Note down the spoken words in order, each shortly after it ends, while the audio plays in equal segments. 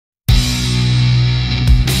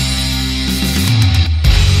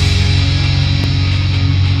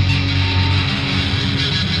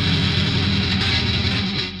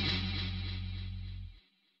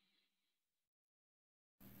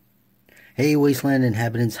Hey, Wasteland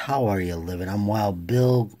inhabitants, how are you living? I'm Wild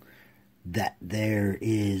Bill. That there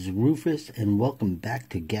is Rufus, and welcome back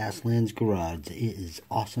to Gaslands Garage. It is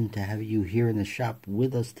awesome to have you here in the shop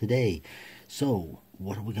with us today. So,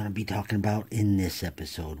 what are we going to be talking about in this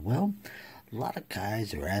episode? Well, a lot of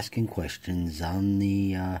guys are asking questions on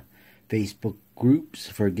the Facebook groups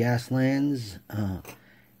for Gaslands.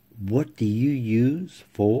 What do you use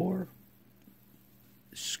for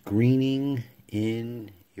screening in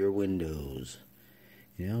your windows?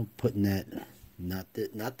 You know, putting that, not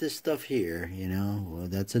this stuff here, you know. Well,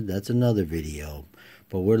 that's another video,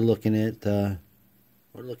 but we're looking at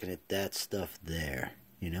that stuff there.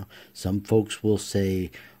 You know, some folks will say,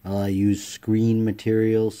 well, I use screen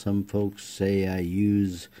material. Some folks say I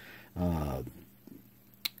use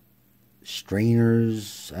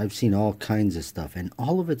strainers. I've seen all kinds of stuff, and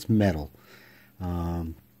all of it's metal,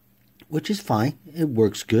 which is fine. It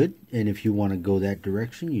works good, and if you want to go that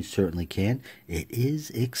direction, you certainly can. It is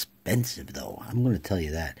expensive, though. I'm going to tell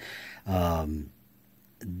you that.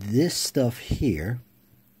 This stuff here,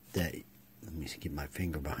 that, let me get my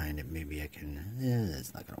finger behind it. Maybe I can. Yeah,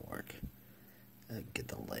 that's not going to work. Get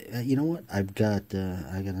the light. You know what? I got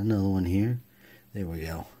another one here. There we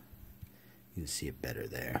go. You can see it better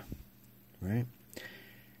there, right?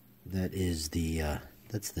 That is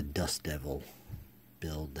that's the Dust Devil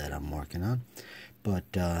build that I'm working on. But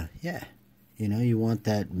yeah, you know, you want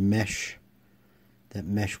that mesh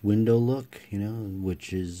window look, you know,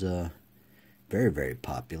 which is very, very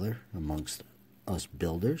popular amongst us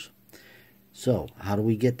builders. So how do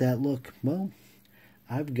we get that look? Well,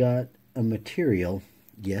 I've got a material,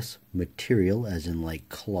 yes, material as in like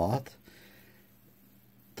cloth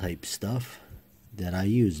type stuff that I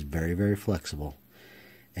use. Very, very flexible,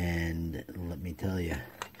 and let me tell you,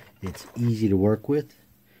 it's easy to work with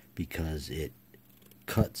because it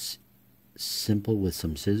cuts simple with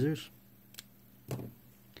some scissors.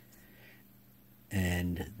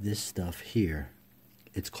 And this stuff here,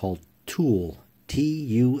 it's called Tulle,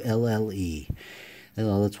 T-U-L-L-E.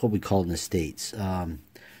 That's what we call it in the States. I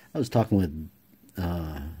was talking with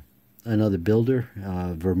another builder,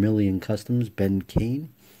 Vermilion Customs, Ben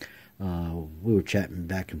Kane. We were chatting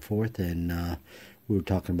back and forth, and we were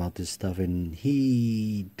talking about this stuff, and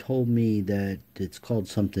he told me that it's called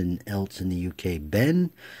something else in the UK.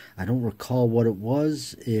 Ben, I don't recall what it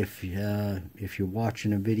was. If you're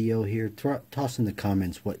watching a video here, toss in the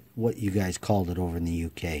comments what you guys called it over in the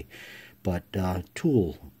UK. But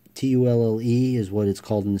Tulle, T-U-L-L-E, is what it's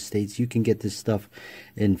called in the States. You can get this stuff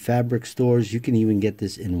in fabric stores. You can even get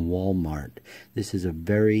this in Walmart. This is a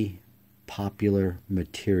very popular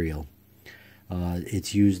material.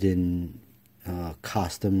 It's used in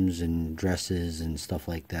costumes and dresses and stuff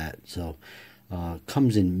like that. So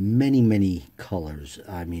comes in many colors.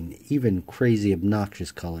 I mean, even crazy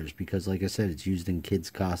obnoxious colors, because like I said, it's used in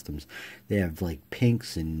kids costumes. They have like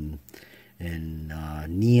pinks and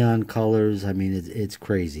neon colors. I mean, it's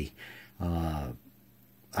crazy.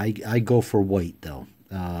 I go for white, though.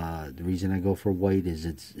 The reason I go for white is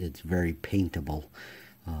it's very paintable,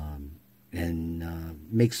 and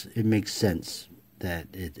it makes sense that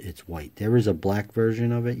it's white. There is a black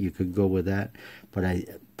version of it. You could go with that, but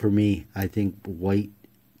for me, I think white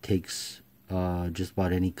takes just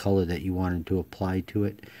about any color that you wanted to apply to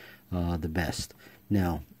it the best.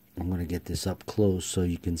 Now I'm going to get this up close so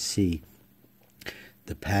you can see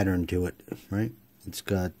the pattern to it. Right? It's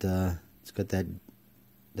got that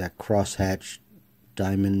crosshatch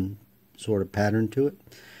diamond sort of pattern to it.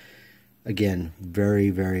 Again,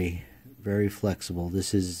 very, very, very flexible.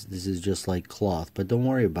 This is just like cloth, but don't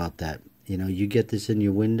worry about that. You know, you get this in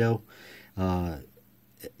your window,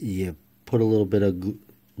 you put a little bit of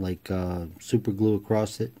super glue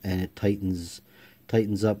across it, and it tightens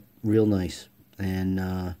up real nice.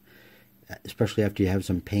 And especially after you have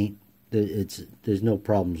some paint, there's no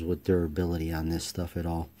problems with durability on this stuff at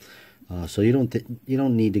all. So you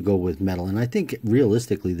don't need to go with metal. And I think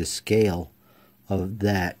realistically, the scale of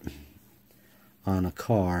that on a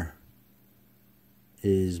car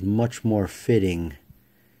is much more fitting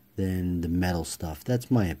than the metal stuff. That's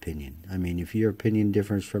my opinion. I mean, if your opinion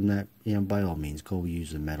differs from that, you know, by all means, go use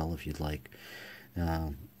the metal if you'd like.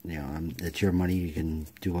 You know, it's your money. You can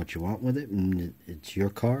do what you want with it, and it's your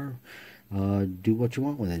car. Do what you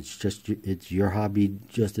want with it. It's your hobby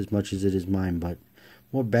just as much as it is mine, but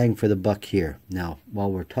more bang for the buck here. Now,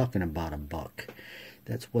 while we're talking about a buck,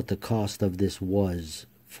 that's what the cost of this was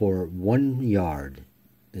for 1 yard.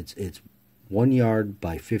 It's 1 yard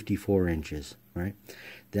by 54 inches, right?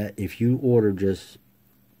 That if you order just,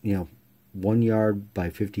 you know, 1 yard by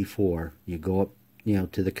 54, you go up, you know,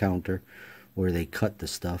 to the counter where they cut the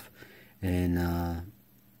stuff, and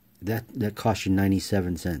that costs you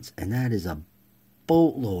 97 cents, and that is a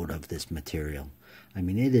boatload of this material. I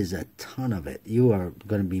mean, it is a ton of it. You are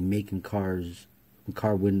going to be making car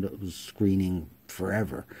windows screening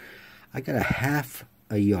forever. I got a half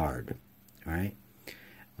a yard, all right?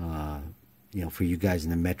 You know, for you guys in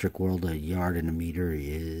the metric world, a yard and a meter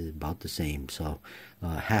is about the same. So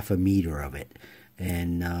half a meter of it,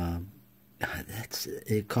 and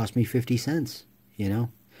it cost me 50 cents. You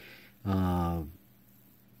know,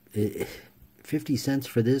 50 cents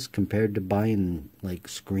for this compared to buying like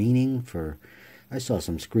screening for. I saw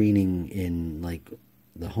some screening in like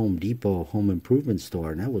the Home Depot home improvement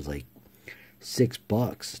store, and that was like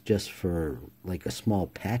 $6 just for like a small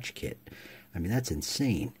patch kit. I mean, that's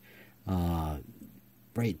insane.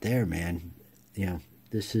 Right there, man. You know,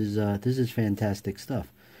 this is fantastic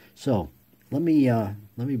stuff. So let me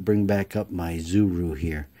bring back up my Zuru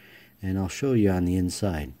here, and I'll show you on the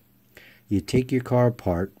inside. You take your car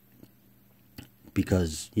apart,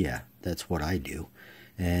 because yeah, that's what I do,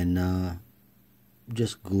 and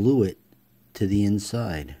just glue it to the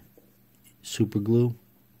inside. Super glue,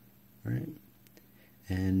 right?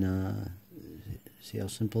 And see how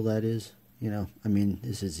simple that is? You know, I mean,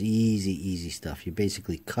 this is easy stuff. You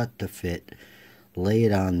basically cut to fit, lay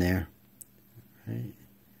it on there, right?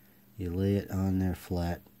 You lay it on there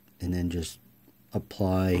flat, and then just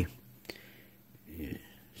apply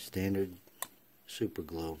standard super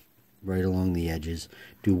glue right along the edges.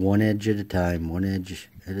 Do one edge at a time, one edge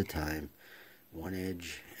at a time, one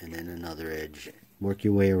edge, and then another edge. Work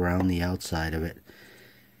your way around the outside of it.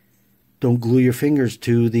 Don't glue your fingers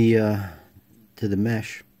to the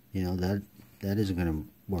mesh. You know, that isn't going to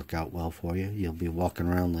work out well for you. You'll be walking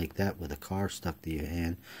around like that with a car stuck to your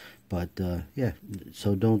hand. But yeah,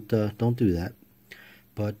 so don't do that.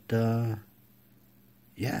 But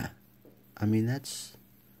yeah, I mean, that's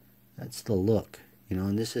the look, you know.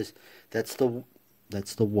 And that's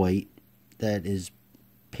the white that is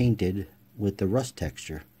painted with the rust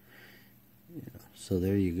texture. You know, so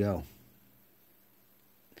there you go.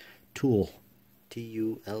 Tulle,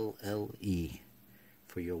 Tulle,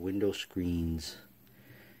 for your window screens.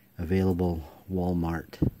 Available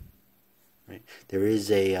Walmart. Right. There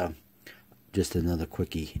is a just another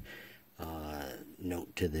quickie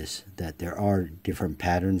note to this, that there are different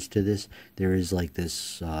patterns to this. There is like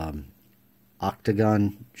this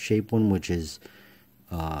octagon shaped one, which is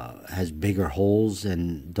has bigger holes,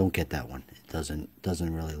 and don't get that one. It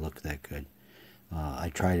doesn't really look that good.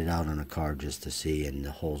 I tried it out on a car just to see, and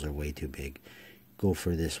the holes are way too big. Go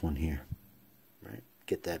for this one here. Right?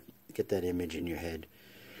 Get that image in your head.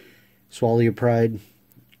 Swallow your pride.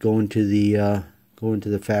 Go into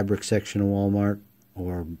the fabric section of Walmart,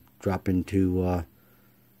 or drop into a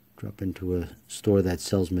store that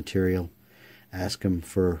sells material. Ask them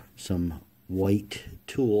for some white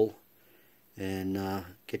tulle, and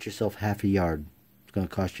get yourself half a yard. It's going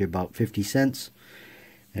to cost you about 50 cents,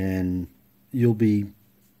 and you'll be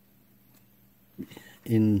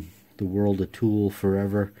in the world of tulle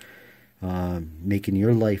forever, making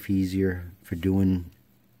your life easier for doing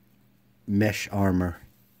mesh armor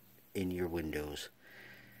in your windows.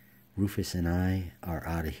 Rufus and I are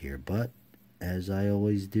out of here, but as I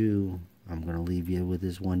always do, I'm going to leave you with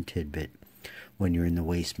this one tidbit. When you're in the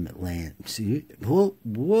wasteland, see,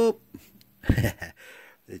 whoop.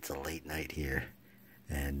 It's a late night here,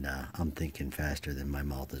 and I'm thinking faster than my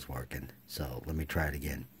mouth is working. So let me try it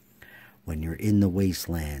again. When you're in the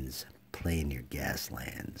wastelands, playing your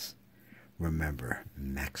Gaslands, remember,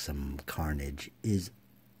 maximum carnage is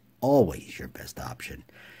always your best option.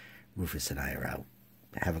 Rufus and I are out.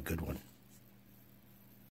 Have a good one.